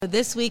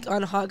This week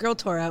on Hot Girl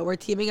Torah, we're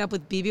teaming up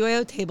with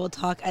BBYO Table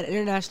Talk at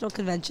International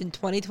Convention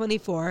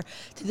 2024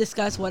 to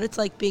discuss what it's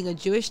like being a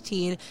Jewish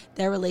teen,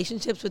 their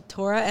relationships with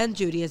Torah and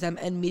Judaism,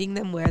 and meeting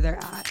them where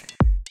they're at.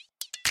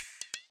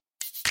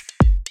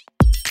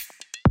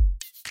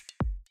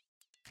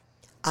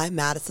 I'm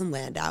Madison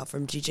Landau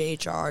from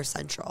GJHR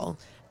Central.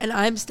 And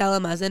I'm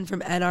Stella Muzzin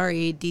from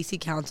NRE DC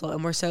Council,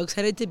 and we're so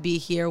excited to be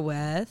here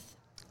with...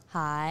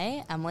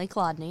 Hi, Emily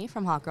Klodny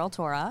from Hot Girl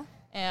Torah.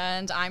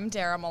 And I'm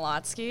Dara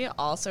Malotsky,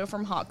 also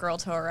from Hot Girl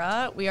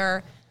Torah. We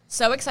are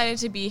so excited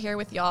to be here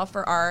with y'all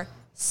for our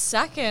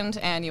second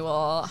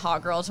annual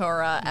Hot Girl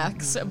Torah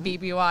X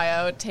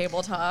BBYO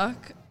Table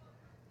Talk.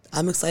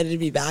 I'm excited to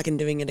be back and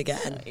doing it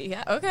again.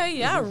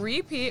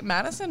 Repeat.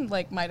 Madison,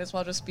 might as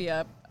well just be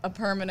a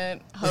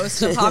permanent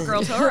host of Hot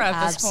Girl Torah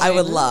at this point. I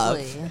would love.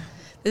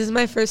 This is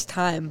my first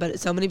time, but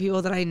so many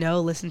people that I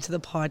know listen to the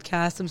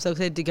podcast. I'm so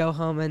excited to go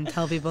home and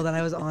tell people that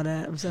I was on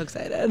it. I'm so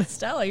excited.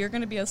 Stella, you're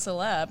going to be a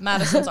celeb.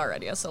 Madison's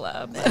already a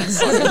celeb.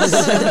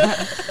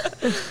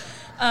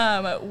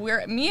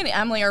 Me and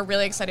Emily are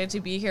really excited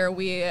to be here.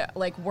 We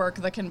work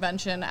the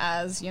convention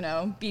as,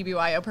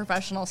 BBYO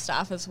professional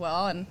staff as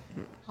well, and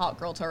Hot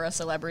Girl Torah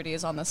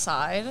celebrities on the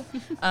side.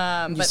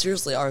 You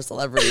seriously are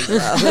celebrities,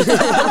 though.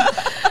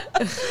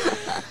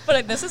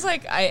 But this is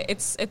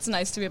it's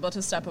nice to be able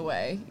to step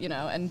away,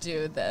 and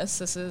do this.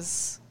 This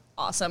is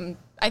awesome.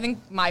 I think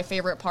my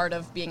favorite part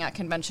of being at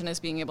convention is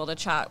being able to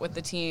chat with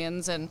the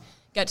teens and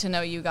get to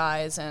know you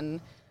guys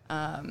and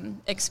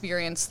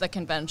experience the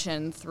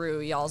convention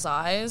through y'all's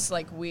eyes.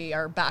 We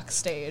are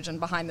backstage and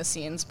behind the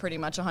scenes pretty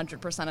much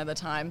 100% of the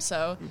time.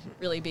 So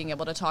really being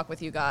able to talk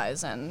with you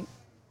guys and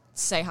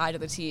say hi to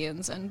the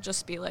teens and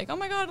just be like, oh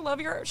my God, I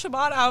love your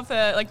Shabbat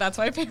outfit. That's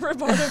my favorite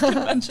part of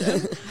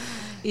convention.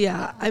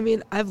 Yeah,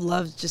 I've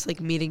loved just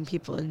meeting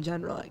people in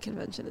general at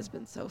convention. Has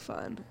been so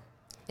fun.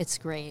 It's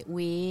great.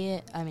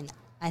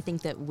 I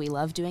think that we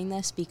love doing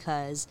this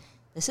because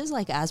this is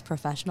as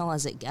professional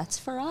as it gets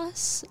for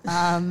us.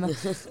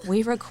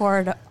 We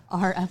record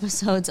our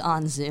episodes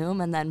on Zoom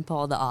and then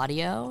pull the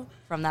audio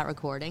from that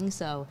recording.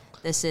 So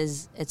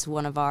it's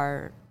one of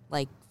our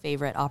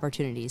favorite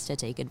opportunities to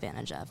take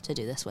advantage of to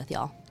do this with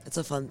y'all. It's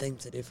a fun thing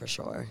to do for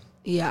sure.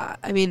 Yeah,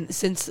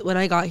 since when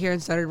I got here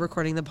and started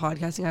recording the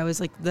podcasting, I was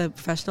the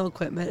professional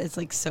equipment is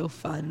so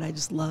fun, and I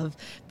just love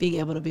being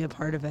able to be a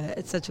part of it.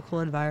 It's such a cool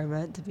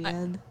environment to be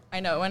in.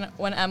 I know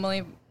when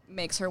Emily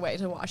makes her way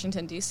to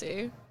Washington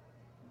D.C. ...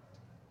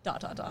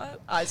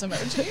 eyes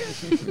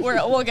emoji.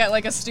 We'll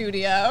get a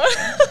studio.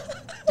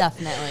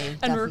 Definitely.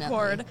 And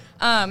record.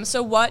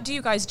 So what do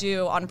you guys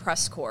do on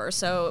Press Corps?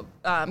 So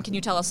can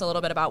you tell us a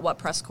little bit about what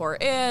Press Corps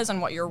is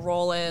and what your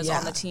role is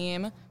on the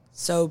team?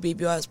 So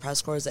BBYO's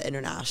Press Corps is an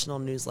international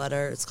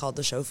newsletter. It's called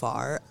The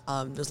Shofar.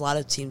 There's a lot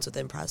of teams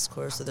within Press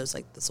Corps. So there's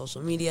the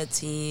social media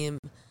team,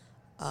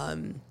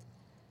 help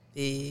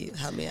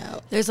me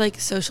out. There's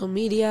social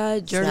media,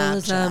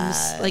 journalism.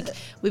 Snapchat,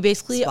 we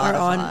basically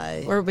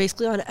Spotify. we're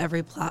basically on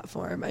every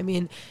platform.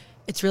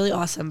 It's really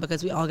awesome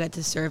because we all get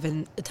to serve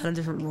in a ton of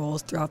different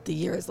roles throughout the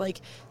years.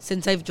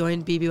 Since I've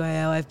joined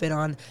BBYO, I've been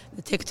on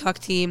the TikTok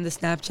team, the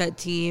Snapchat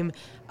team.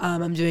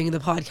 I'm doing the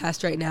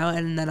podcast right now,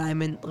 and then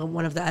I'm in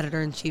one of the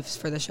editor-in-chiefs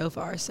for the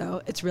Shofar.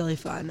 So it's really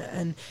fun,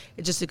 and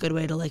it's just a good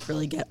way to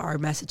really get our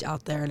message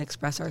out there and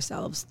express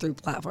ourselves through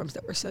platforms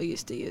that we're so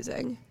used to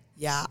using.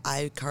 Yeah,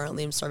 I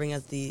currently am serving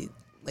as the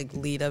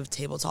lead of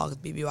Table Talk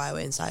with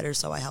BBYO Insider,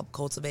 so I help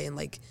cultivate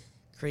and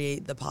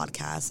create the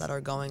podcasts that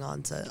are going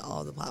on to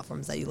all the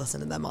platforms that you listen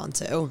to them on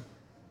to.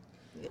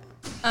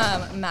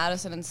 Yeah.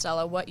 Madison and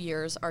Stella, what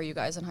years are you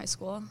guys in high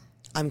school?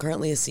 I'm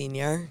currently a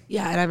senior.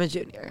 Yeah, and I'm a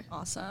junior.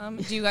 Awesome.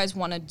 Do you guys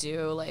want to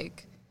do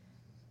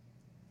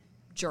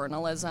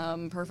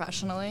journalism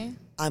professionally?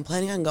 I'm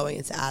planning on going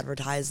into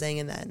advertising,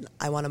 and then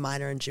I want to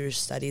minor in Jewish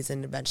studies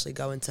and eventually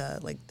go into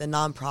the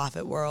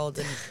nonprofit world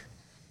and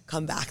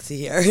come back to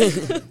here.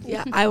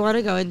 Yeah, I want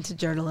to go into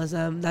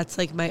journalism. That's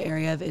my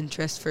area of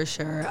interest for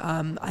sure.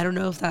 I don't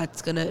know if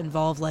that's going to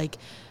involve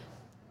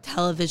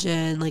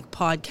television,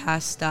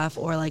 podcast stuff,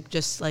 or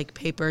just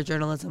paper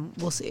journalism.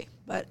 We'll see.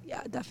 But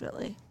yeah,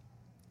 definitely.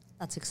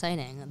 That's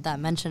exciting. That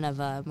mention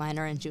of a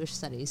minor in Jewish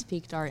studies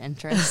piqued our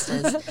interest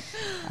as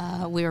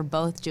we were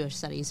both Jewish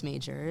studies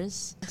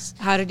majors.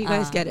 How did you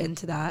guys get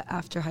into that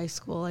after high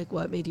school?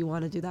 What made you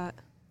want to do that?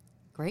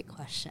 Great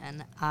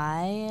question.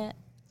 I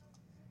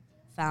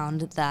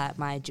found that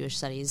my Jewish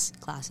studies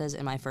classes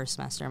in my first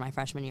semester, my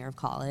freshman year of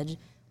college,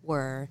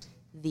 were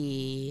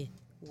the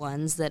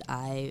ones that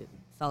I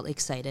felt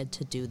excited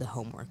to do the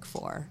homework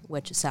for,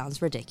 which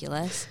sounds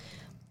ridiculous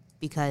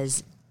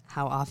because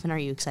how often are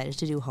you excited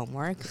to do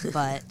homework?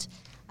 But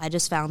I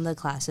just found the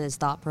classes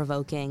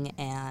thought-provoking,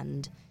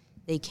 and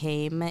they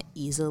came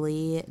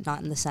easily,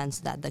 not in the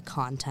sense that the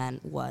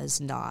content was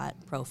not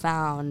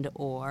profound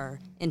or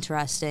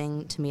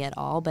interesting to me at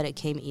all, but it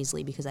came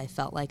easily because I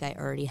felt like I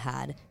already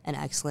had an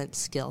excellent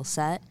skill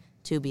set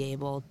to be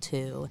able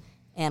to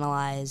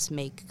analyze,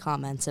 make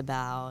comments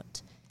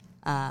about,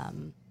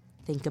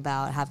 think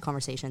about, have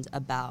conversations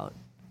about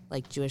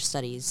Jewish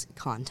studies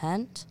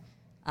content.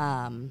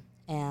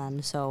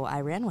 And so I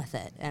ran with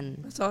it, and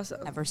That's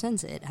awesome. ever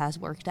since it has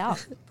worked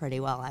out pretty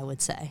well, I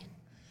would say.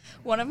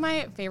 One of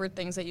my favorite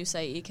things that you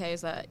say, EK,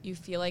 is that you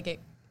feel like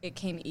it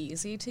came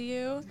easy to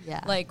you. Yeah.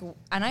 Like,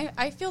 and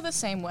I feel the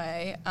same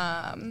way,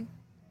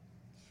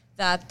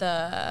 that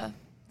the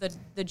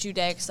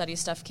Judaic study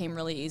stuff came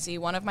really easy.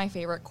 One of my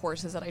favorite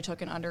courses that I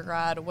took in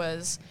undergrad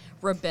was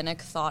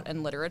rabbinic thought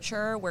and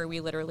literature, where we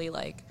literally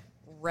like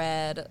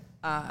read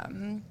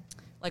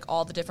like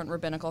all the different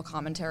rabbinical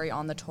commentary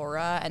on the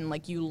Torah, and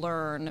like you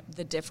learn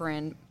the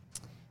different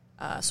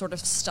sort of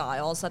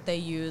styles that they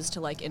use to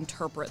like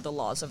interpret the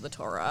laws of the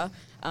Torah.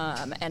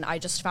 And I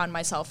just found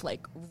myself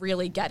like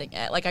really getting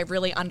it. Like I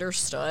really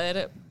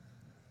understood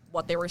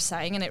what they were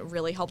saying, and it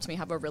really helped me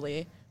have a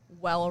really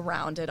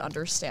well-rounded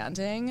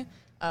understanding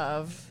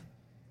of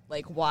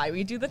like why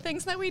we do the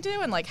things that we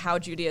do, and like how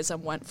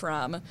Judaism went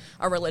from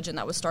a religion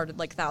that was started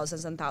like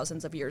thousands and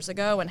thousands of years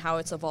ago, and how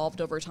it's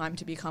evolved over time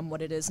to become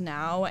what it is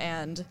now,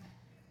 and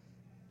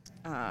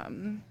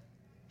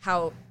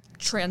how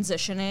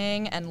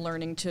transitioning and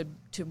learning to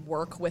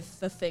work with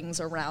the things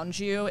around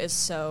you is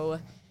so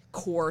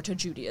core to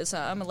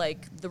Judaism.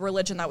 Like the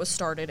religion that was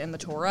started in the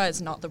Torah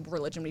is not the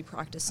religion we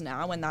practice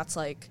now, and that's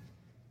like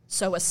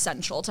so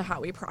essential to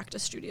how we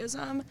practice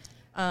Judaism.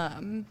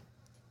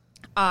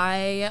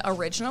 I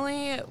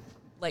originally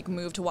like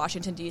moved to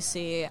Washington,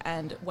 D.C.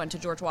 and went to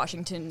George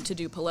Washington to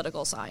do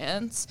political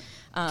science.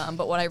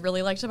 But what I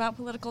really liked about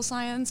political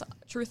science,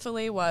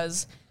 truthfully,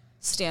 was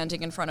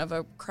standing in front of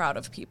a crowd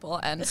of people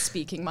and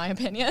speaking my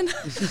opinion.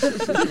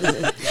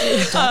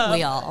 Don't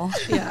we all?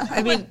 Yeah,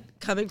 I mean,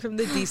 coming from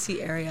the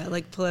DC area,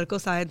 like political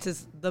science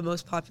is the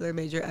most popular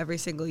major every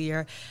single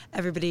year.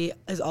 Everybody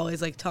is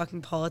always like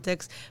talking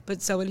politics,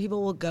 but so many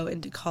people will go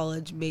into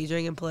college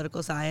majoring in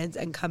political science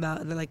and come out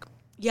and they're like,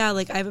 yeah,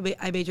 like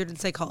I majored in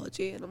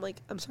psychology. And I'm like,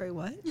 I'm sorry,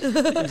 what?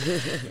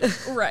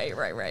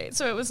 Right.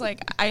 So it was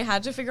like I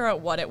had to figure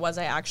out what it was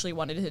I actually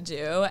wanted to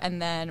do.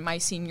 And then my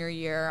senior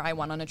year, I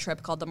went on a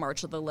trip called the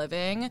March of the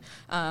Living,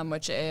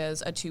 which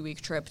is a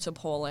 2-week trip to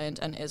Poland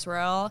and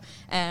Israel.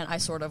 And I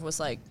sort of was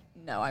like,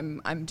 no,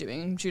 I'm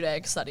doing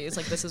Judaic studies.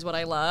 Like, this is what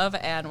I love.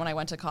 And when I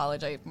went to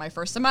college, my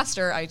first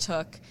semester, I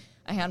took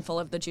a handful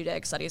of the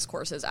Judaic studies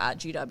courses at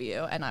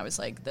GW, and I was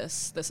like,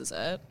 this is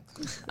it.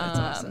 That's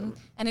awesome.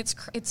 And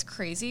it's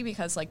crazy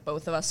because like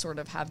both of us sort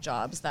of have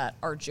jobs that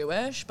are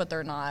Jewish, but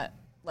they're not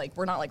like,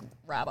 we're not like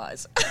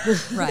rabbis.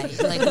 Right.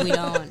 Like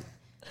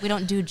we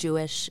don't do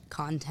Jewish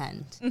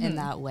content in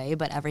that way,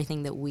 but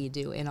everything that we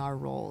do in our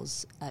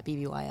roles at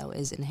BBYO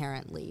is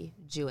inherently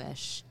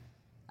Jewish.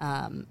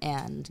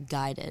 And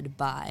guided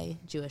by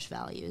Jewish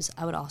values.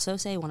 I would also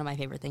say one of my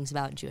favorite things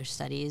about Jewish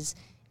studies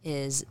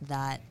is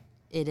that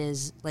it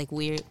is like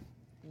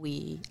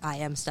I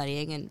am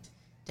studying and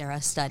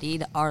Dara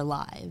studied our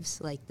lives.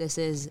 Like this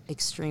is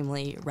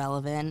extremely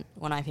relevant.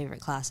 One of my favorite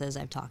classes,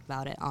 I've talked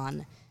about it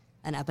on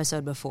an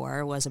episode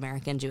before, was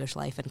American Jewish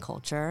Life and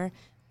Culture,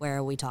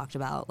 where we talked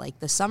about like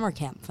the summer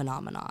camp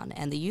phenomenon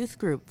and the youth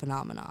group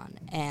phenomenon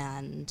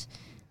and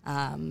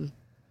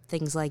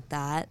things like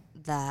that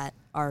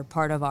are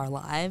part of our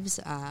lives,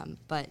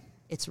 but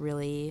it's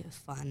really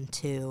fun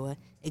to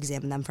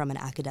examine them from an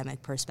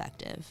academic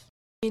perspective.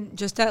 I mean,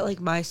 just at like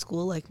my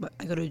school, like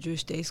I go to a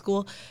Jewish day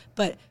school,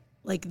 but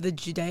like the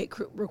Judaic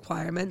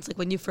requirements, like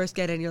when you first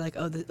get in, you're like,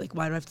 oh, like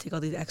why do I have to take all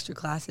these extra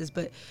classes?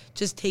 But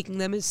just taking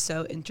them is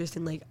so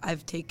interesting. Like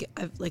I've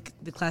like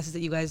the classes that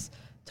you guys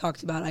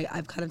talked about,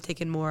 I've kind of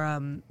taken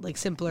more like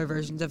simpler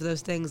versions of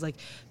those things, like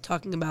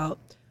talking about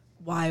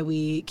why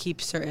we keep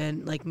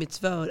certain like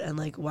mitzvot and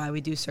like why we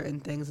do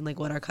certain things and like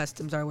what our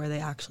customs are, where they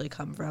actually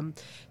come from.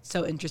 It's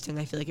so interesting.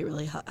 I feel like it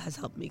really has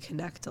helped me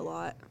connect a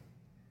lot.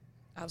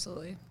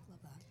 Absolutely.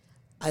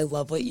 I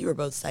love what you were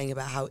both saying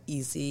about how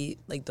easy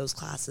like those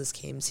classes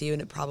came to you,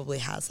 and it probably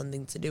has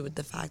something to do with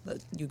the fact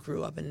that you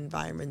grew up in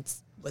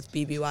environments with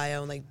BBYO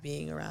and like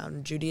being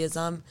around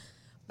Judaism.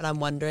 But I'm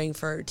wondering,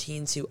 for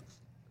teens who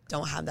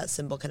don't have that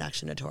simple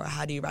connection to Torah,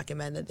 how do you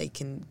recommend that they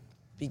can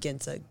begin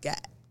to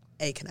get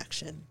a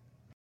connection?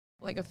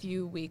 Like a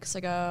few weeks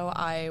ago,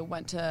 I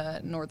went to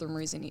Northern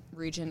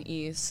Region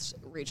East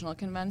Regional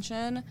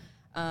Convention,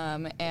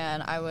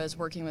 and I was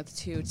working with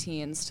 2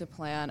 teens to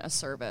plan a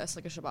service,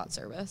 like a Shabbat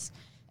service.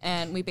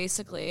 And we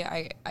basically,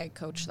 I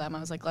coached them. I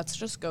was like, let's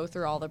just go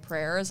through all the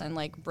prayers and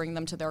like bring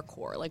them to their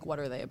core. Like, what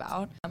are they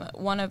about?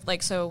 One of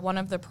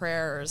the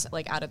prayers,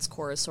 like at its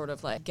core, is sort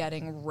of like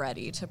getting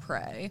ready to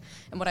pray.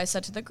 And what I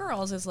said to the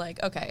girls is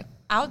like, okay,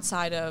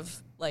 outside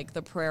of like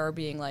the prayer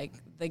being like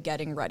the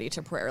getting ready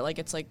to prayer, like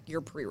it's like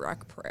your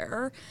prereq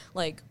prayer.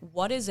 Like,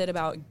 what is it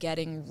about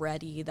getting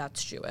ready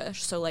that's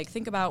Jewish? So like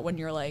think about when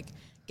you're like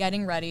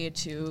getting ready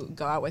to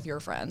go out with your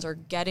friends or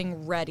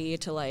getting ready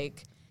to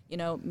like, you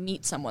know,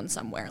 meet someone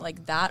somewhere,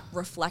 like that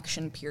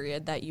reflection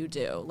period that you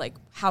do, like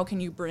how can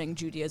you bring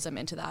Judaism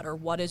into that, or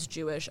what is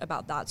Jewish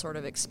about that sort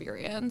of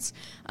experience?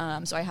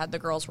 So I had the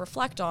girls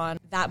reflect on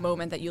that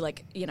moment that you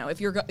like, you know, if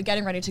you're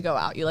getting ready to go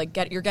out, you're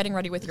getting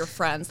ready with your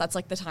friends. That's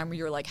like the time where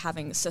you're like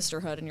having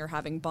sisterhood and you're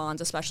having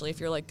bonds, especially if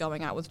you're like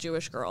going out with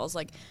Jewish girls,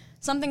 like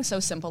something so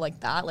simple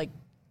like that, like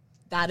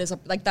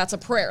that's a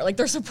prayer. Like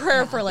there's a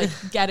prayer for like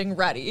getting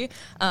ready.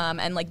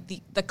 And like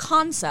the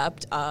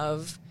concept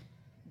of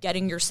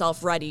getting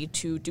yourself ready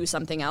to do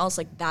something else,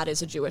 like that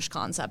is a Jewish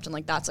concept. And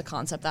like that's a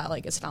concept that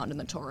like is found in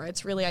the Torah.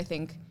 It's really, I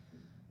think,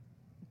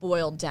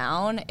 boiled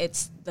down.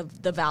 It's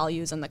the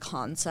values and the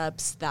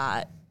concepts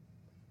that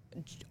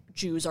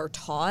Jews are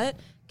taught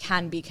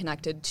can be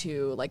connected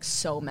to like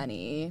so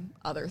many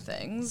other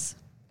things.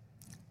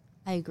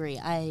 I agree.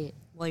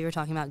 While you were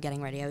talking about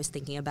getting ready, I was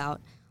thinking about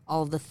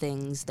all of the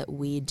things that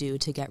we do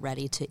to get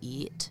ready to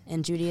eat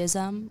in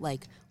Judaism,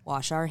 like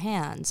wash our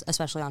hands,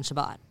 especially on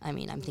Shabbat. I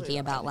mean, I'm thinking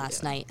about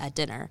last night at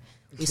dinner.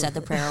 We said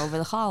the prayer over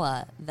the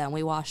challah, then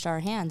we washed our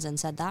hands and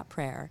said that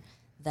prayer.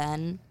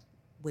 Then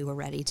we were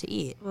ready to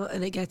eat. Well,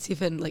 and it gets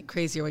even like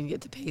crazier when you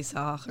get to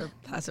Pesach or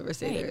Passover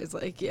Seder. It's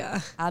like,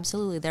 yeah.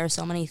 Absolutely. There are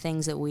so many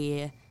things that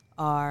we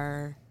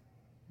are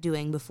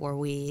doing before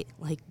we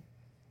like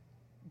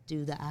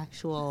do the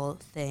actual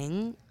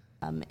thing.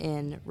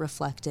 In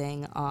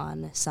reflecting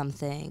on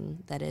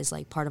something that is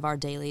like part of our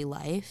daily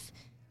life,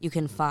 you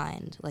can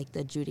find like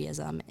the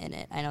Judaism in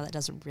it. I know that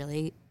doesn't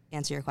really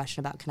answer your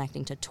question about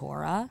connecting to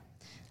Torah.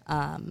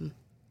 I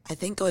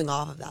think going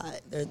off of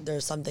that,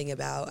 there's something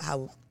about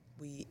how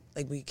we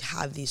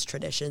have these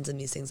traditions and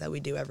these things that we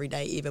do every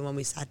day. Even when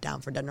we sat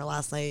down for dinner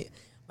last night,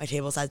 my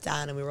table sat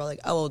down and we were like,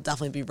 oh, it'll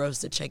definitely be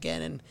roasted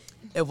chicken. And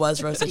it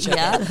was roasted chicken.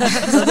 Yeah.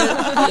 So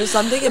there's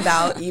something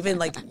about even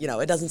like,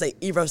 it doesn't say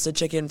eat roasted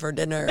chicken for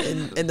dinner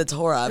in the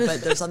Torah,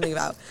 but there's something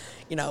about,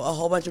 a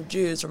whole bunch of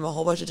Jews from a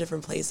whole bunch of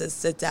different places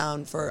sit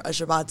down for a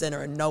Shabbat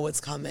dinner and know what's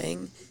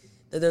coming.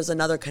 There's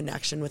another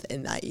connection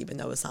within that, even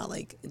though it's not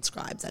like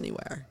inscribed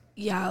anywhere.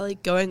 Yeah,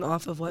 like going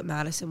off of what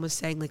Madison was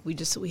saying, like we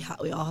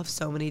all have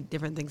so many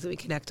different things that we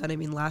connect on. I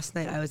mean, last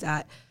night I was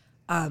at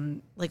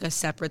like a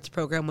separates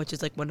program, which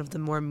is like one of the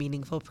more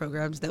meaningful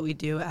programs that we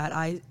do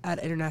at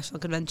International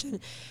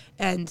Convention.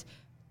 And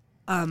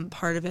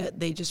part of it,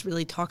 they just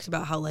really talked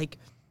about how like,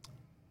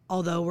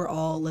 although we're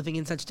all living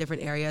in such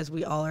different areas,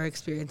 we all are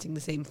experiencing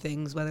the same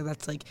things, whether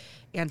that's like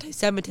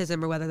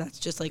anti-Semitism or whether that's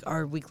just like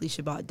our weekly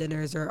Shabbat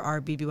dinners or our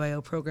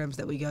BBYO programs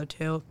that we go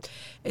to.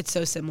 It's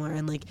so similar.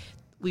 And like,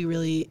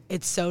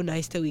 it's so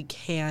nice that we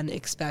can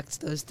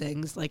expect those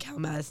things, like how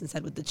Madison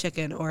said with the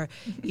chicken, or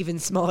even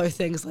smaller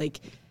things like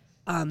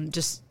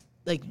just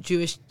like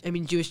Jewish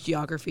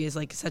geography is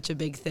like such a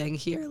big thing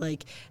here.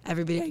 Like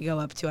everybody I go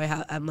up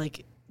to, I'm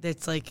like,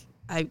 it's like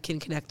I can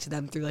connect to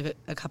them through like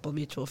a couple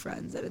mutual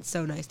friends, and it's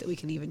so nice that we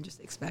can even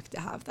just expect to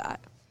have that.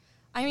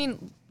 I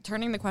mean,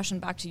 turning the question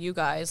back to you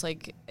guys,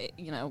 like,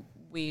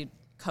 we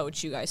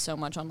coach you guys so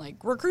much on like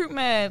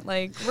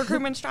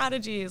recruitment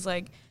strategies.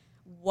 Like,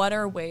 what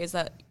are ways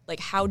that, like,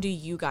 how do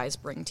you guys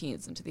bring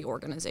teens into the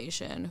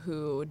organization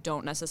who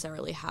don't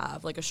necessarily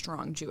have like a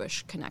strong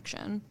Jewish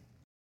connection?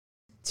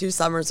 2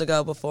 summers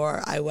ago,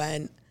 before I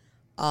went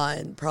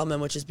on Perlman,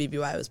 which is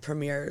BBYO's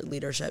premier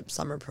leadership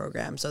summer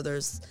program. So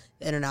there's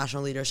the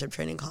International Leadership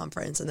Training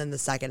Conference, and then the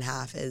second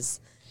half is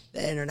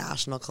the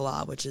International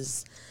Collab, which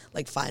is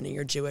like finding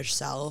your Jewish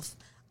self.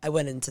 I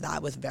went into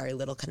that with very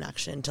little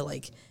connection to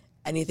like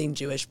anything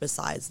Jewish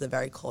besides the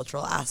very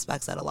cultural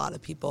aspects that a lot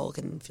of people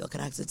can feel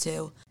connected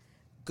to.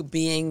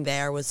 Being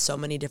there with so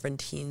many different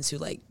teens who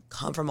like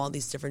come from all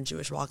these different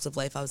Jewish walks of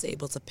life, I was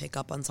able to pick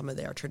up on some of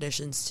their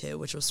traditions too,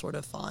 which was sort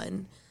of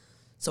fun.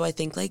 So I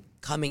think like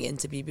coming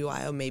into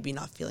BBYO, maybe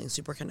not feeling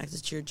super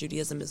connected to your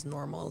Judaism is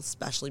normal,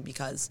 especially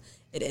because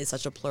it is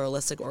such a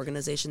pluralistic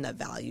organization that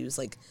values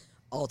like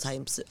all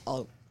types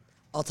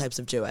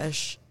of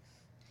Jewish.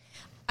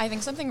 I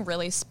think something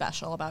really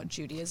special about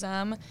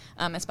Judaism,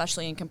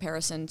 especially in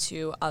comparison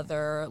to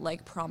other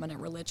like prominent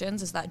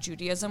religions, is that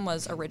Judaism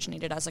was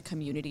originated as a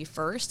community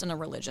first and a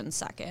religion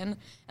second.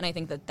 And I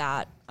think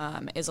that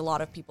is a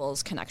lot of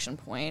people's connection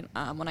point.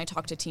 When I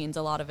talk to teens,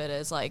 a lot of it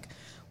is like,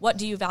 what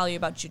do you value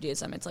about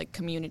Judaism? It's like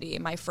community,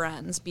 my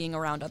friends, being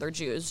around other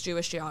Jews,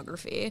 Jewish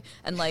geography.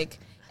 And like,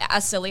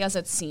 as silly as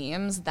it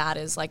seems, that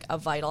is like a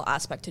vital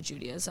aspect to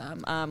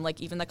Judaism. Like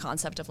even the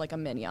concept of like a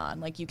minyan,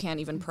 like you can't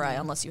even pray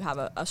unless you have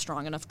a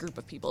strong enough group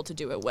of people to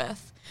do it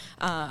with.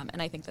 And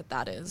I think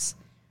that is,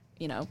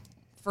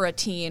 for a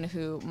teen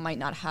who might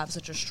not have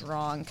such a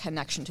strong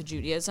connection to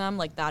Judaism,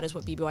 like that is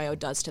what BBYO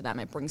does to them.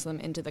 It brings them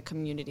into the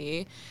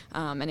community,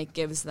 and it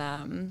gives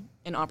them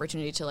an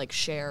opportunity to like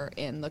share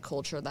in the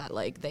culture that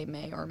like they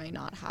may or may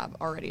not have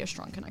already a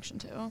strong connection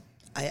to.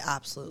 I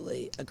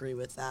absolutely agree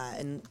with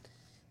that. And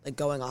like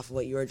going off of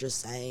what you were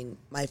just saying,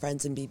 my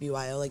friends in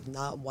BBYO, like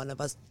not one of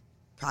us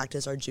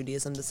practice our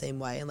Judaism the same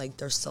way, and like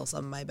they're still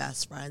some of my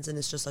best friends, and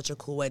it's just such a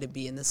cool way to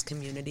be in this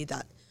community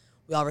that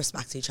we all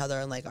respect each other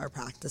and like our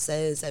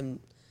practices, and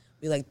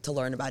we like to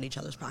learn about each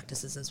other's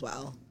practices as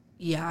well.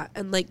 Yeah,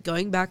 and like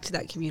going back to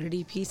that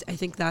community piece, I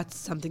think that's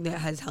something that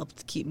has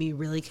helped keep me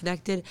really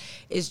connected,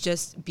 is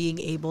just being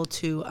able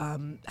to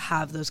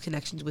have those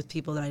connections with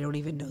people that I don't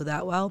even know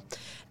that well.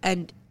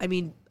 And I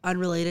mean,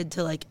 unrelated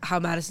to like how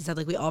Madison said,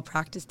 like we all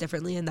practice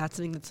differently, and that's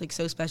something that's like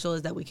so special,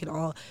 is that we can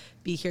all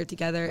be here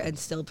together and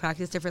still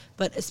practice different.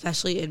 But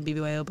especially in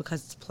BBYO,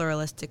 because it's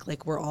pluralistic,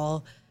 like we're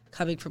all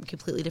coming from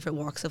completely different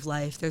walks of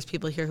life. There's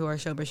people here who are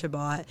Shomer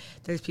Shabbat.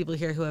 There's people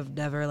here who have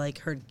never like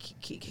heard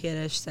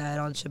Kiddush said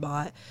on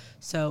Shabbat.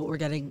 So we're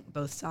getting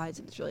both sides,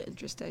 and it's really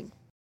interesting.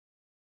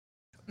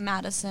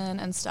 Madison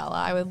and Stella,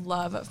 I would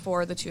love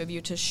for the two of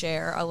you to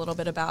share a little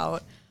bit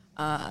about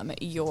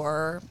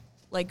your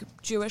like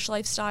Jewish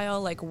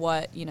lifestyle, like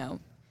what, you know,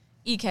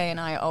 EK and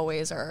I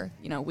always are,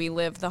 you know, we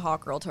live the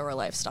Hawk Girl Torah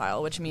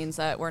lifestyle, which means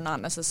that we're not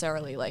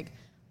necessarily like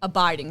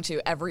abiding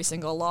to every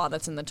single law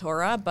that's in the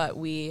Torah, but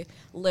we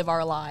live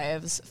our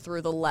lives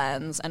through the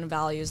lens and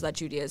values that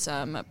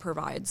Judaism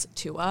provides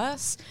to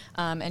us.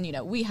 And, you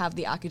know, we have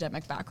the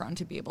academic background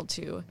to be able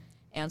to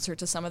answer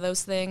to some of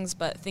those things,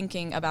 but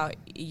thinking about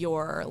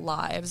your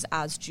lives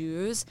as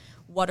Jews,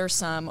 what are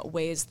some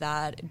ways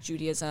that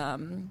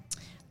Judaism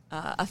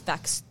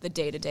affects the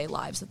day-to-day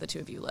lives that the two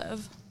of you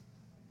live?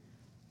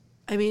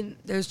 I mean,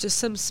 there's just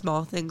some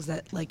small things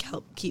that like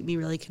help keep me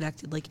really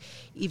connected. Like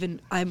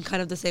even I'm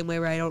kind of the same way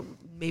where I don't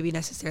maybe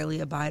necessarily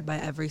abide by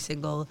every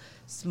single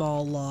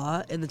small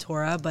law in the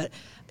Torah, but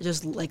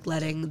just like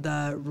letting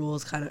the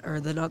rules kind of, or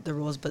the not the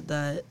rules, but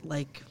the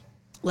like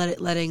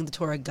letting the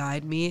Torah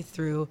guide me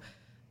through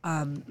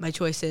my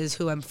choices,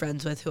 who I'm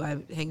friends with, who I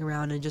hang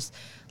around, and just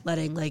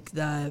letting like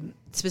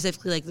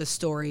specifically like the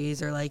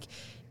stories, or like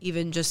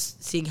even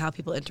just seeing how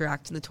people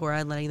interact in the Torah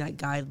and letting that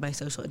guide my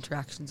social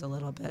interactions a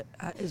little bit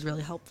is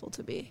really helpful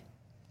to me.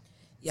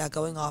 Yeah,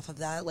 going off of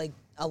that, like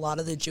a lot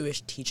of the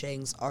Jewish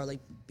teachings are like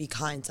be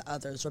kind to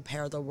others,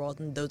 repair the world,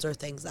 and those are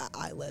things that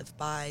I live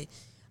by.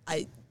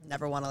 I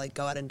never want to like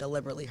go out and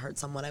deliberately hurt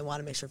someone. I want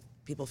to make sure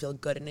people feel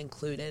good and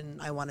included,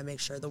 and I want to make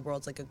sure the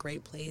world's like a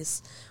great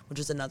place, which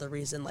is another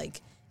reason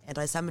like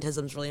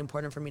anti-Semitism is really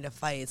important for me to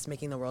fight. It's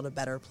making the world a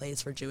better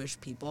place for Jewish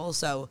people.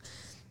 So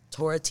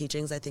Torah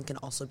teachings, I think, can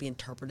also be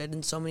interpreted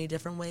in so many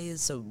different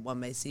ways. So one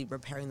may see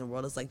repairing the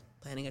world as like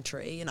planting a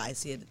tree, and I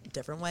see it a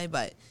different way,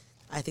 but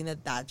I think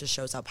that just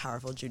shows how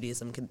powerful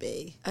Judaism can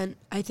be. And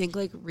I think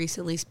like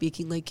recently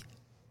speaking, like,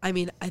 I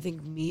mean, I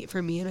think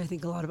for me, and I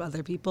think a lot of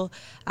other people,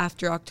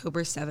 after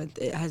October 7th,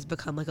 it has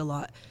become like a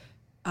lot,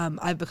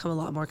 I've become a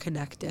lot more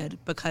connected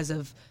because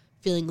of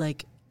feeling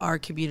like our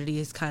community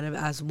is kind of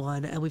as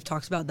one, and we've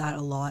talked about that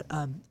a lot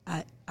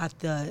at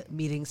the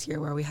meetings here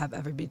where we have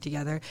everybody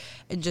together,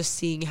 and just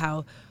seeing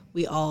how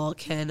we all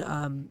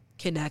can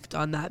connect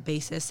on that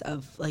basis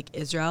of like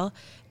Israel,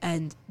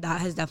 and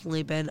that has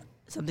definitely been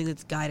something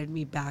that's guided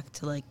me back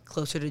to like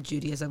closer to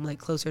Judaism, like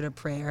closer to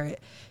prayer.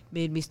 It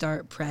made me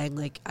start praying.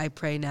 Like I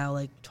pray now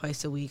like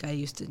twice a week. I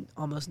used to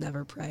almost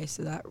never pray,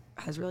 so that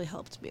has really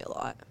helped me a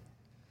lot.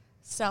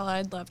 Stella,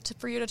 I'd love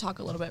for you to talk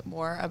a little bit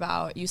more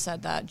about, you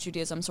said that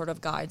Judaism sort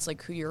of guides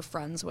like who you're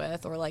friends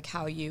with, or like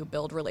how you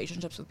build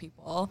relationships with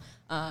people.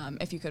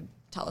 If you could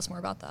tell us more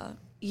about that.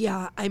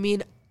 Yeah, I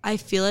mean, I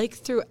feel like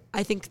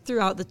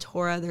throughout the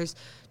Torah, there's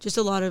just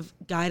a lot of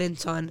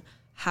guidance on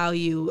how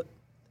you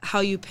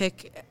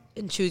pick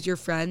and choose your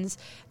friends.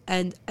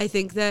 And I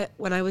think that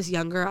when I was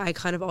younger, I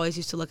kind of always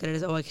used to look at it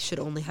as, oh, I should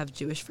only have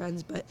Jewish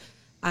friends. But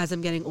as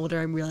I'm getting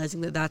older, I'm realizing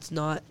that that's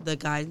not the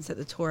guidance that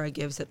the Torah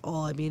gives at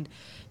all. I mean,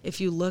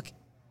 if you look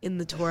in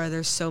the Torah,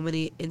 there's so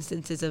many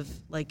instances of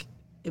like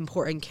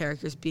important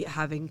characters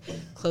having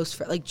close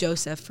friends. Like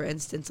Joseph, for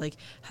instance, like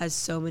has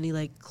so many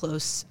like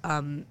close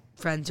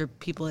friends or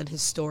people in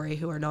his story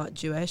who are not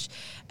Jewish,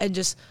 and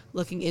just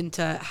looking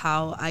into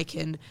how I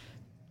can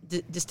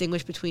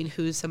distinguish between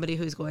who's somebody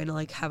who's going to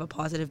like have a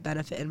positive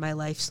benefit in my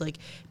life. So like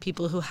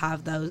people who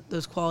have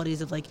those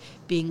qualities of like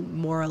being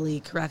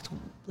morally correct,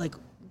 like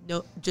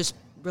no, just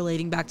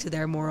relating back to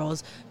their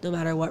morals, no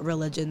matter what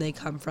religion they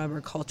come from or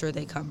culture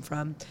they come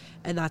from.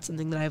 And that's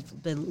something that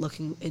I've been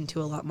looking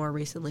into a lot more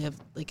recently, of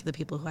like the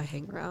people who I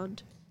hang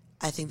around.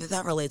 I think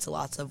that relates to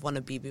lots of one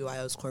of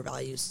BBYO's core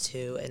values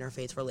too,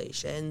 interfaith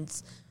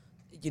relations.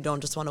 You don't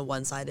just want a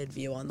one-sided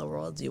view on the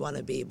world. You want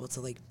to be able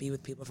to like be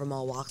with people from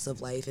all walks of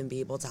life and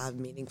be able to have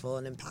meaningful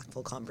and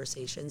impactful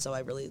conversations. So I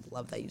really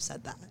love that you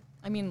said that.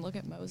 I mean, look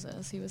at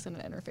Moses. He was in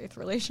an interfaith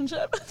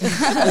relationship.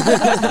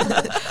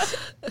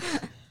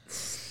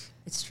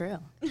 It's true.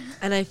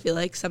 And I feel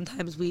like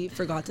sometimes we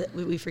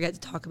forget to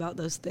talk about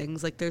those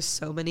things. Like there's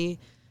so many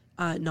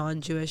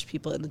non-Jewish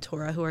people in the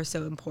Torah who are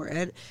so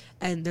important,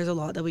 and there's a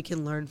lot that we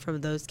can learn from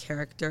those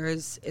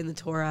characters in the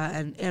Torah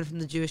and from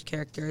the Jewish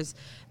characters,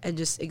 and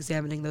just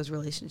examining those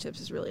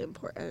relationships is really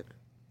important.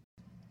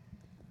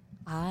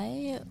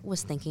 I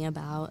was thinking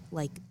about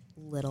like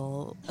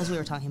as we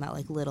were talking about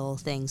like little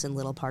things and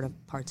little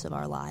parts of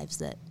our lives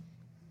that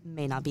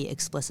may not be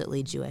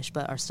explicitly Jewish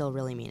but are still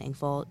really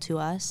meaningful to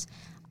us.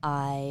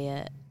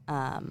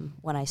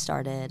 When I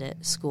started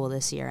school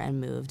this year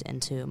and moved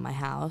into my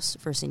house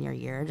for senior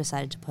year,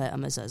 decided to put a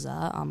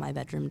mezuzah on my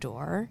bedroom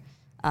door.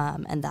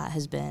 And that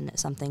has been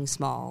something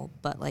small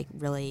but like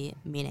really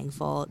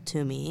meaningful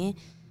to me,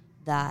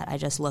 that I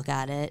just look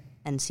at it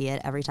and see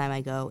it every time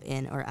I go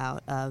in or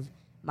out of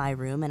my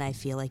room, and I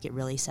feel like it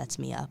really sets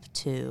me up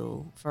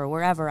for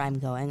wherever I'm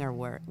going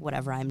or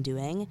whatever I'm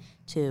doing,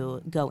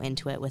 to go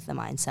into it with the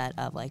mindset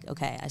of like,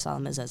 okay, I saw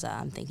the mezuzah,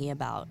 I'm thinking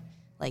about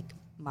like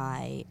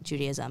my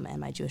Judaism and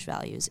my Jewish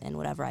values in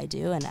whatever I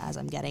do. And as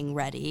I'm getting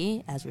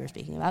ready, as we were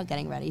speaking about,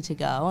 getting ready to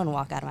go and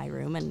walk out of my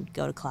room and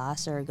go to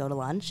class or go to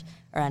lunch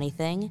or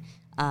anything,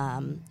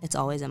 it's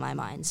always in my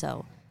mind.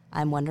 So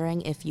I'm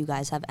wondering if you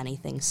guys have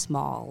anything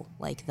small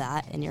like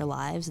that in your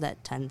lives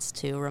that tends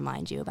to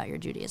remind you about your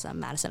Judaism.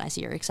 Madison, I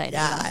see you're excited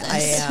about this. I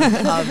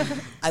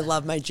am. I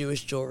love my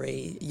Jewish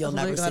jewelry. You'll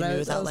never see me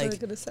without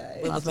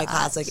with my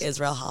classic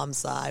Israel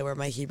Hamsa. I wear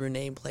my Hebrew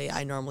nameplate.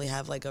 I normally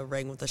have like a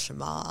ring with a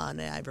Shema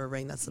on it. I have a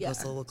ring that's supposed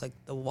to look like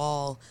the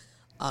wall.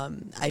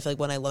 I feel like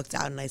when I look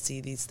down and I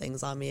see these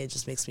things on me, it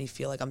just makes me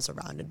feel like I'm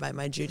surrounded by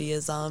my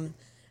Judaism.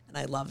 And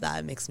I love that.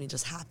 It makes me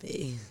just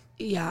happy.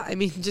 Yeah, I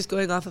mean, just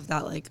going off of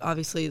that, like,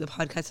 obviously the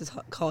podcast is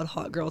called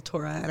Hot Girl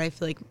Torah, and I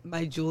feel like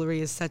my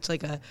jewelry is such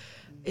like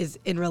is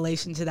in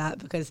relation to that,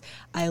 because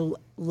I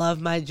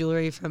love my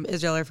jewelry from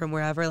Israel or from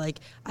wherever. Like,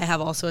 I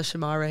have also a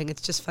Shema ring.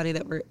 It's just funny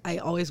that I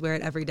always wear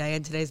it every day,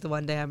 and today's the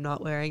one day I'm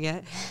not wearing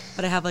it.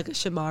 But I have like a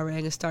Shema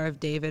ring, a Star of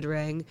David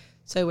ring,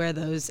 so I wear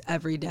those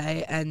every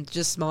day, and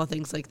just small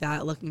things like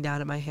that, looking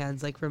down at my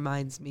hands, like,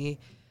 reminds me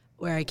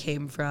where I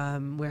came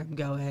from, where I'm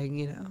going,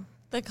 you know.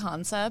 The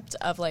concept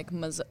of like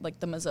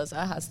the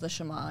mezuzah has the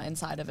Shema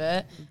inside of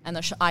it, and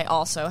I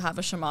also have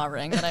a Shema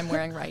ring that I'm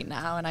wearing right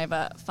now, and I have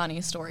a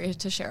funny story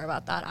to share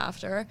about that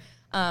after.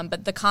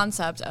 But the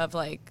concept of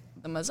like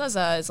the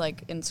mezuzah is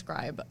like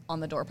inscribe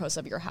on the doorpost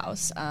of your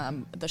house,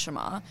 the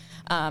Shema,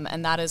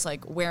 and that is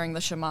like wearing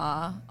the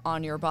Shema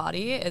on your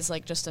body is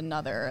like just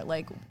another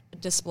like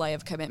display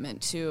of commitment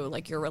to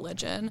like your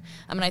religion.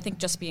 I mean, I think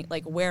just being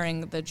like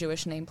wearing the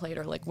Jewish nameplate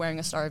or like wearing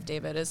a Star of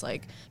David is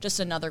like just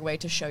another way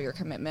to show your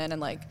commitment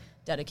and like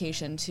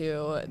dedication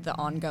to the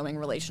ongoing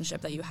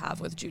relationship that you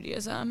have with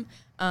Judaism.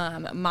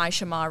 My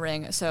Shema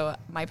ring, so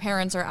my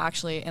parents are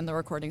actually in the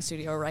recording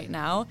studio right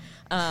now,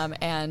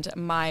 and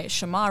my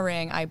Shema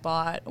ring I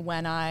bought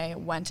when I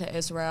went to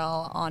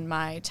Israel on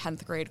my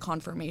 10th grade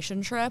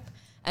confirmation trip.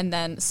 And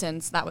then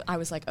since that, I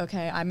was like,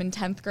 okay, I'm in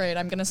 10th grade.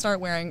 I'm going to start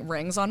wearing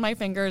rings on my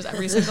fingers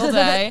every single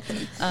day.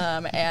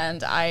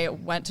 And I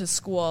went to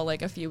school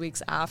like a few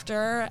weeks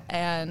after,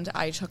 and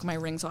I took my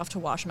rings off to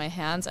wash my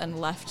hands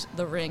and left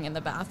the ring in the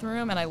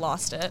bathroom, and I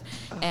lost it.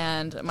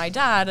 And my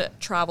dad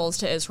travels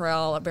to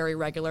Israel very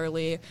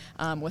regularly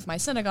with my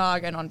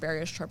synagogue and on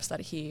various trips that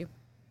he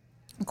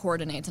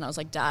coordinates, and I was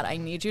like, Dad, I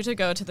need you to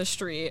go to the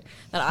street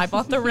that I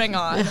bought the ring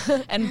on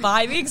and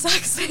buy the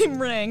exact same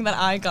ring that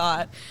I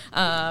got.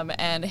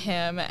 And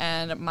him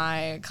and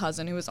my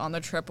cousin who was on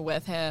the trip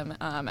with him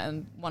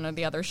and one of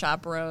the other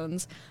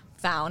chaperones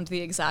found the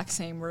exact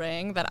same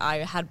ring that I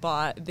had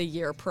bought the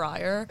year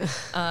prior.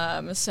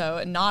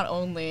 So not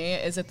only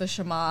is it the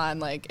Shema and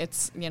like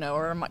it's, you know,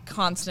 a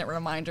constant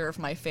reminder of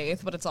my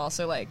faith, but it's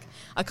also like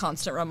a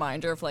constant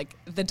reminder of like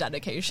the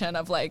dedication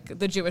of like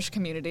the Jewish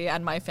community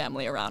and my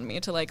family around me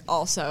to like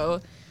also,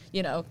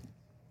 you know,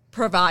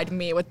 provide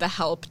me with the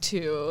help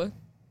to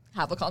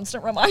have a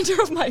constant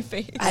reminder of my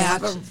faith. I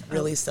have a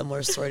really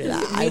similar story to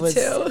that. Me too. I was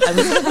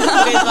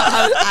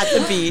at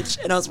the beach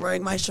and I was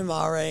wearing my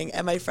Shema ring,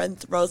 and my friend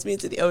throws me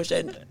into the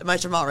ocean and my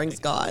Shema ring's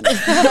gone. So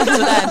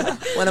then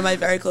one of my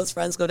very close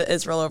friends go to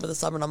Israel over the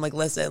summer, and I'm like,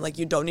 listen, like,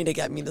 you don't need to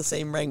get me the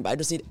same ring, but I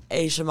just need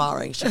a Shema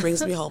ring. She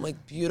brings me home,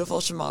 like,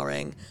 beautiful Shema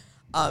ring.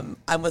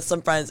 I'm with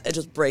some friends, it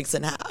just breaks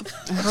in half.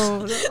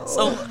 Oh, no.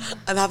 So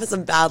I'm having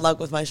some bad luck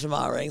with my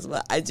Shema rings,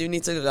 but I do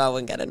need to go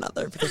and get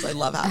another because I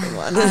love having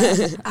one.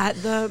 At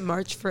the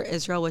March for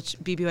Israel, which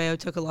BBYO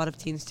took a lot of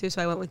teens to,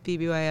 so I went with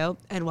BBYO,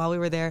 and while we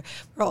were there,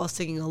 we're all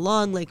singing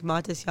along. Like,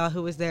 Matis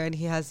Yahu was there, and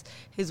he has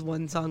his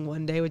one song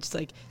One Day, which is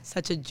like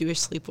such a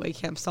Jewish sleepaway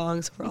camp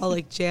song, so we're all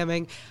like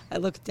jamming. I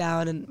look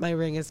down, and my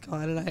ring is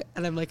gone,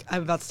 and I'm like,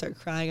 I'm about to start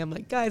crying. I'm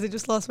like, guys, I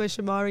just lost my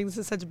Shema ring. This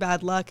is such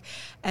bad luck.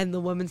 And the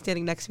woman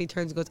standing next to me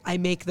turns and goes, I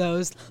make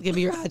those. Give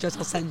me your address.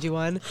 I'll send you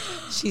one.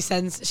 She's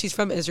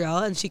from Israel,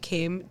 and she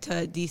came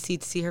to DC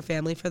to see her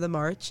family for the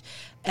march,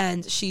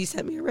 and she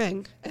sent me a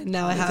ring, and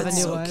now I have a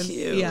new one.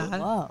 Cute. Yeah.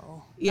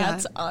 Whoa. Yeah.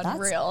 That's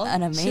unreal. That's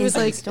an amazing She was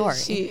like,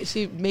 story.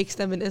 she makes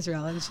them in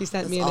Israel, and she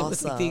sent me, and it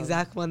was like the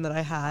exact one that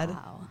I had.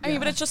 Wow. I mean,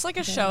 but it's just like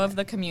a show of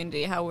the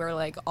community, how we're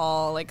like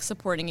all like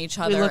supporting each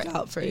other. We look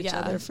out for each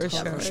other for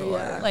totally. sure.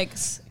 Yeah. Like,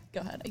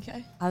 go ahead,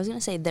 okay. I was going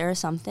to say there is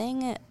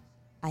something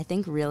I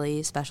think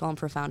really special and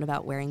profound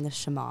about wearing the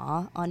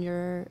Shema on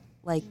your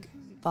like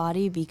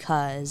body,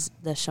 because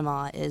the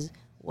Shema is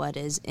what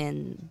is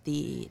in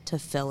the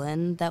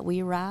tefillin that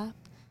we wrap.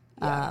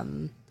 Yeah.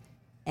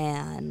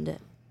 And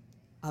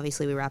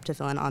obviously we wrap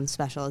tefillin on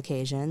special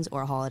occasions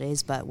or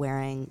holidays, but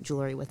wearing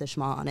jewelry with the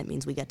Shema on it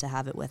means we get to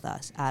have it with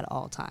us at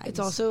all times. It's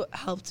also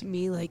helped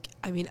me, like,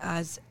 I mean,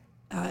 as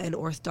an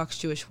Orthodox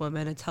Jewish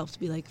woman, it's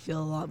helped me like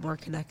feel a lot more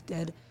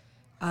connected,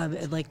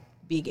 and like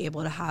being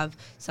able to have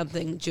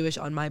something Jewish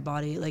on my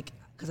body, like,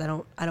 because I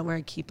don't wear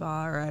a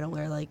kippah or I don't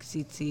wear like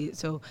tzitzit,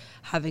 so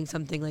having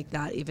something like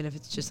that, even if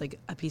it's just like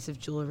a piece of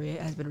jewelry,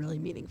 has been really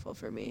meaningful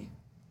for me.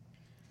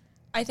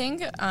 I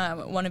think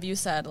one of you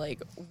said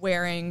like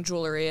wearing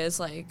jewelry is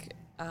like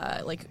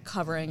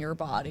covering your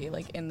body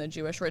like in the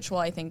Jewish ritual.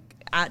 I think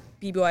at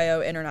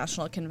BBYO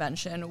International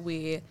Convention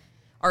we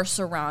are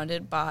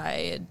surrounded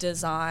by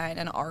design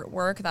and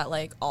artwork that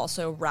like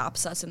also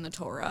wraps us in the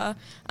Torah.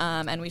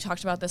 And we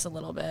talked about this a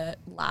little bit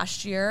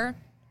last year,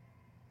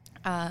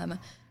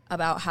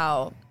 about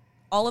how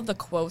all of the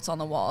quotes on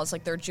the walls,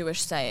 like they're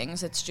Jewish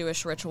sayings, it's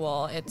Jewish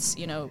ritual, it's,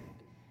 you know,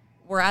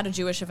 we're at a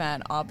Jewish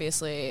event,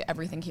 obviously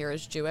everything here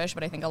is Jewish,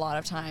 but I think a lot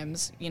of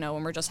times, you know,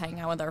 when we're just hanging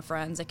out with our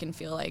friends, it can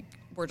feel like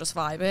we're just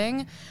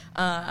vibing.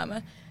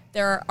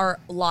 There are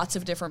lots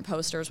of different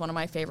posters. One of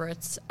my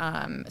favorites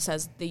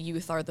says, "The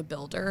youth are the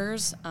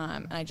builders,"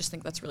 and I just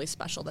think that's really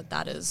special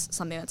that is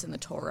something that's in the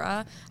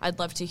Torah. I'd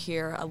love to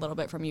hear a little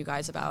bit from you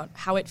guys about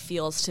how it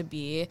feels to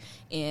be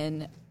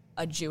in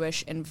a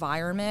Jewish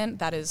environment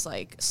that is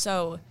like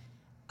so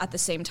at the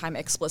same time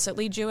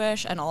explicitly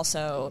Jewish and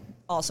also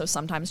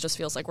sometimes just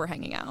feels like we're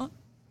hanging out.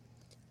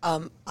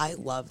 I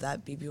love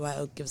that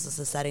BBYO gives us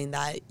a setting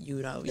that,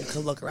 you know, you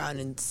can look around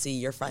and see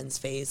your friend's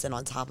face, and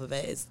on top of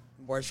it is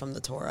words from the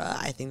Torah.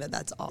 I think that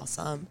that's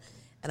awesome.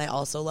 And I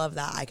also love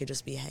that I could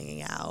just be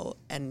hanging out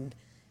and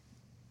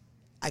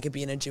I could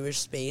be in a Jewish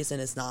space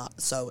and it's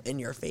not so in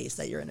your face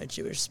that you're in a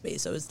Jewish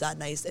space. So it's that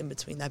nice in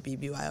between that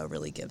BBYO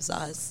really gives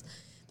us.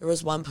 There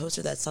was one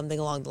poster that's something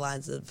along the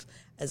lines of,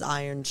 as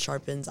iron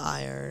sharpens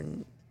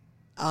iron.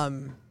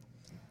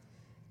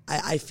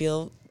 I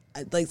feel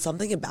like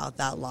something about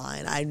that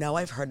line. I know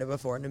I've heard it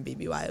before in a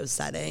BBYO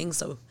setting,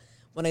 so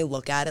when I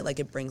look at it, like,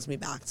 it brings me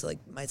back to like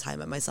my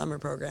time at my summer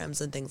programs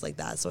and things like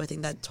that. So I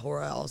think that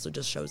Torah also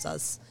just shows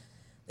us,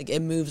 like,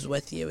 it moves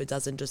with you. It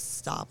doesn't just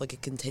stop. Like,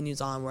 it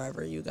continues on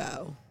wherever you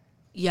go.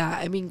 Yeah,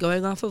 I mean,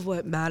 going off of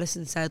what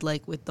Madison said,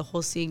 like, with the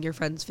whole seeing your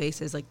friends'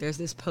 faces, like, there's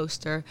this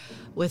poster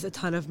with a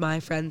ton of my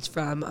friends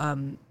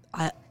from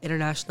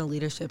International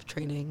Leadership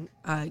Training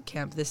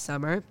Camp this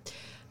summer,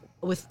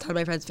 with a ton of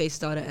my friends'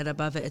 faces on it, and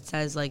above it, it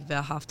says, like,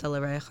 Ve'ahavta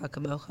l'reacha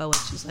kamocha,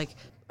 which is, like,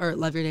 or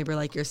love your neighbor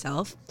like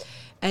yourself.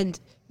 And,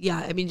 yeah,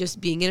 I mean,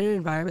 just being in an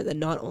environment that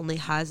not only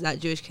has that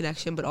Jewish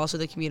connection, but also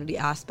the community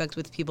aspect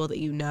with people that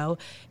you know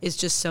is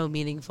just so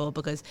meaningful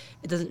because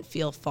it doesn't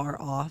feel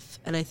far off.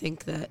 And I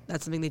think that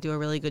that's something they do a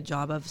really good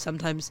job of.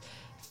 Sometimes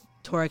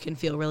Torah can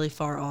feel really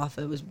far off.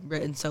 It was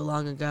written so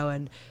long ago,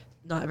 and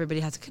not everybody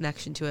has a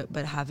connection to it,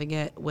 but having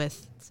it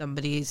with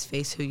somebody's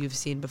face who you've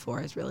seen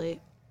before is really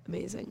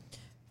amazing.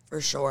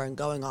 For sure. And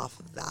going off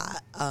of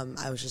that,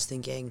 I was just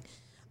thinking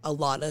a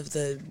lot of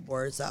the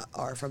words that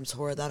are from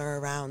Torah that are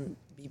around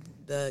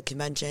the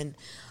convention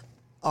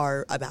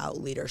are about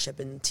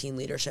leadership and teen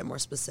leadership more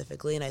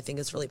specifically. And I think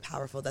it's really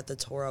powerful that the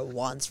Torah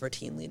wants for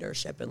teen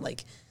leadership, and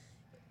like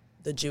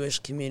the Jewish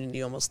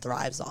community almost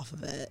thrives off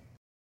of it.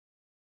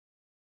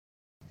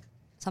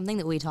 Something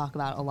that we talk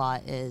about a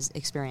lot is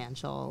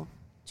experiential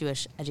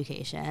Jewish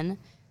education,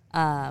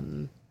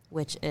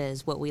 which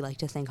is what we like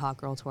to think Hot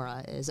Girl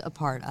Torah is a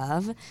part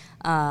of.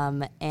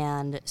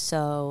 And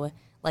so,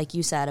 like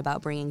you said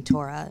about bringing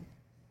Torah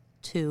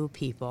to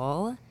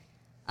people,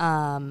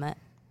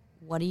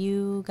 what do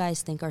you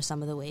guys think are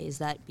some of the ways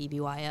that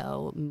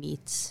BBYO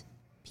meets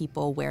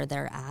people where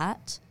they're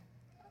at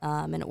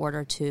in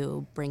order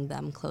to bring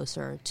them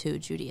closer to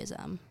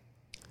Judaism?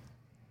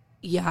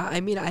 Yeah, I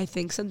mean, I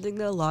think something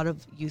that a lot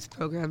of youth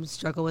programs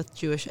struggle with,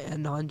 Jewish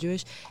and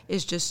non-Jewish,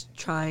 is just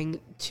trying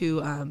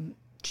to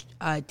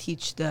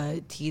teach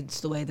the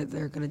teens the way that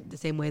they're the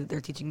same way that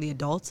they're teaching the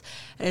adults.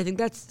 And I think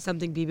that's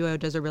something BBYO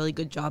does a really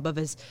good job of,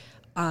 is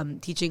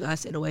teaching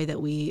us in a way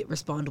that we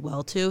respond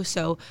well to.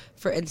 So,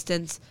 for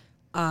instance,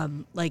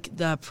 like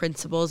the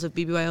principles of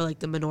BBYO, like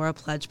the Menorah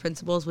Pledge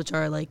principles, which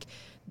are like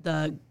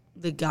the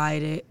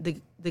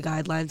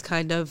guidelines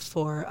kind of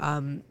for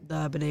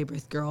the B'nai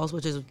B'rith girls,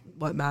 which is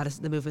what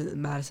the movement that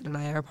Madison and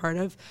I are a part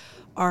of,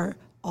 are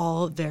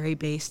all very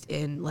based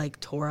in like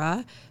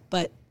Torah,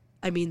 but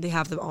I mean, they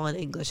have them all in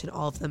English, and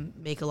all of them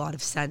make a lot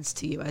of sense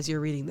to you as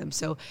you're reading them.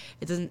 So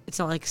it's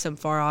not like some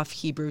far off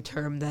Hebrew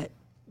term that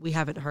we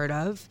haven't heard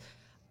of.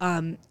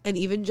 And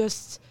even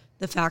just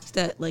the fact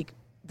that like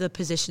the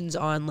positions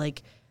on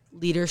like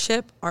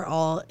leadership are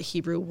all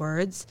Hebrew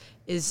words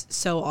is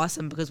so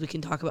awesome, because we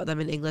can talk about them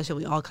in English and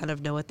we all kind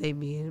of know what they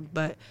mean,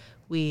 but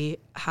we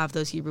have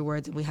those Hebrew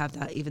words and we have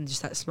that, even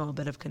just that small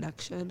bit of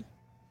connection.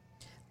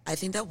 I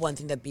think that one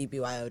thing that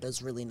BBYO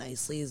does really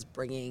nicely is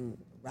bringing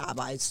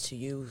rabbis to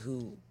you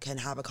who can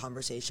have a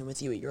conversation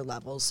with you at your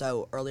level.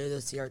 So earlier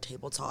this year,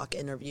 Table Talk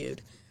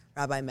interviewed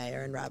Rabbi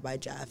Meir and Rabbi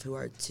Jeff, who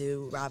are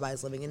two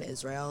rabbis living in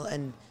Israel,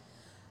 and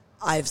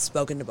I've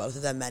spoken to both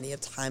of them many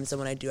of times, and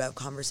when I do have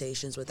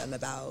conversations with them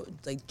about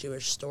like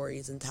Jewish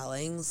stories and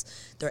tellings,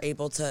 they're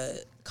able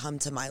to come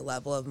to my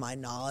level of my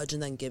knowledge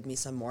and then give me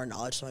some more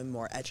knowledge, so I'm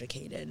more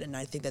educated. And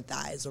I think that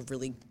that is a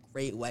really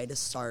great way to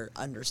start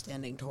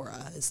understanding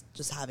Torah, is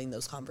just having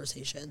those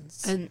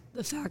conversations. And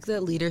the fact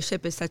that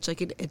leadership is such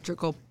like an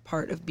integral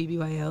part of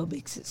BBYO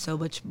makes it so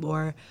much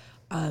more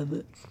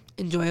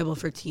enjoyable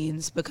for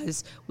teens,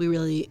 because we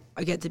really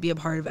get to be a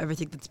part of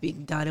everything that's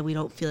being done, and we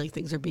don't feel like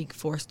things are being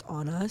forced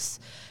on us.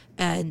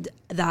 And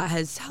that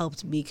has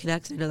helped me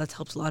connect. I know that's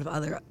helped a lot of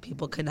other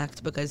people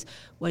connect, because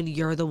when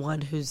you're the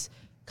one who's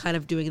kind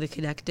of doing the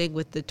connecting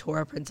with the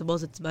Torah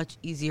principles, it's much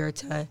easier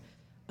to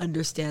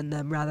understand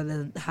them rather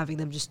than having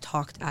them just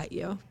talked at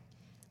you?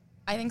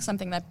 I think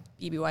something that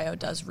BBYO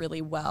does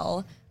really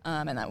well,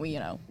 and that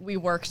we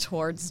work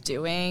towards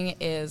doing,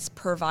 is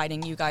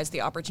providing you guys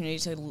the opportunity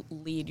to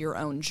lead your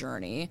own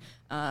journey.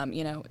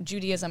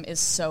 Judaism is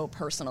so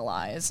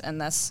personalized, and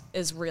this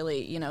is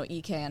really,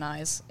 EK and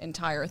I's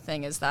entire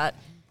thing is that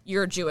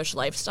your Jewish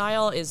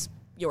lifestyle is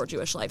your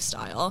Jewish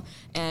lifestyle,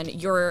 and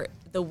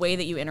the way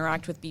that you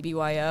interact with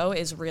BBYO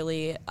is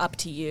really up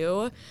to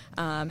you,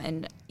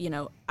 and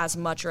as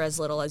much or as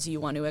little as you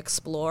want to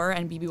explore,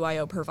 and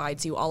BBYO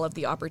provides you all of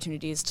the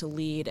opportunities to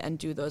lead and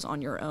do those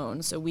on your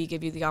own. So we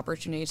give you the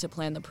opportunity to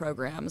plan the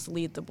programs,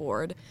 lead the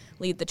board,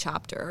 lead the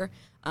chapter,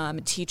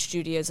 teach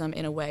Judaism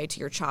in a way to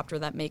your chapter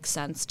that makes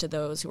sense to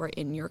those who are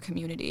in your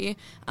community,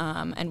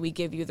 and we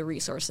give you the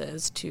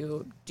resources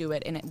to do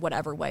it in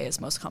whatever way is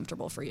most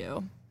comfortable for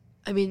you.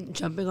 I mean,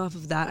 jumping off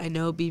of that, I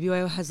know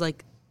BBYO has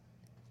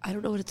I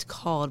don't know what it's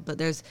called, but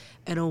there's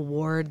an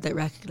award that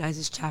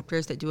recognizes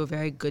chapters that do a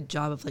very good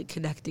job of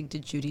connecting to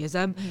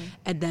Judaism. Mm-hmm.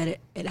 And then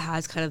it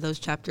has kind of those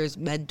chapters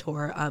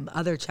mentor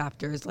other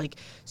chapters.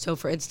 So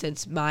for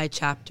instance, my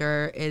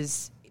chapter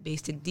is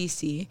based in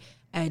DC,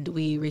 and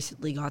we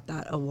recently got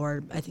that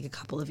award, I think a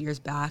couple of years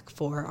back,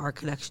 for our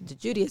connection to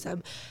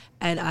Judaism.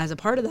 And as a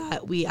part of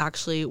that, we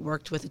actually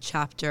worked with a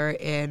chapter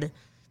in,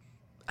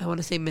 I want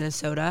to say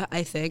Minnesota,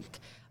 I think,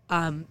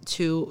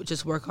 to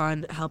just work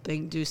on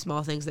helping do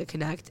small things that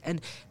connect.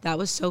 And that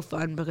was so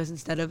fun because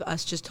instead of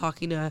us just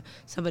talking to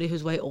somebody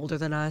who's way older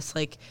than us,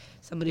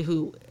 somebody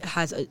who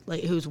has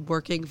who's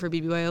working for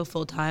BBYO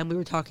full time, we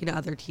were talking to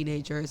other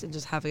teenagers and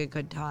just having a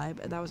good time,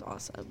 and that was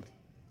awesome.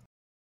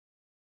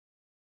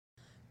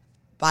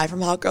 Bye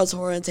from Hot Girls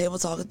Horror and Table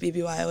Talk with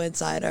BBYO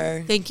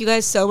Insider. Thank you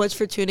guys so much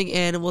for tuning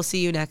in, and we'll see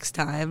you next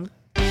time.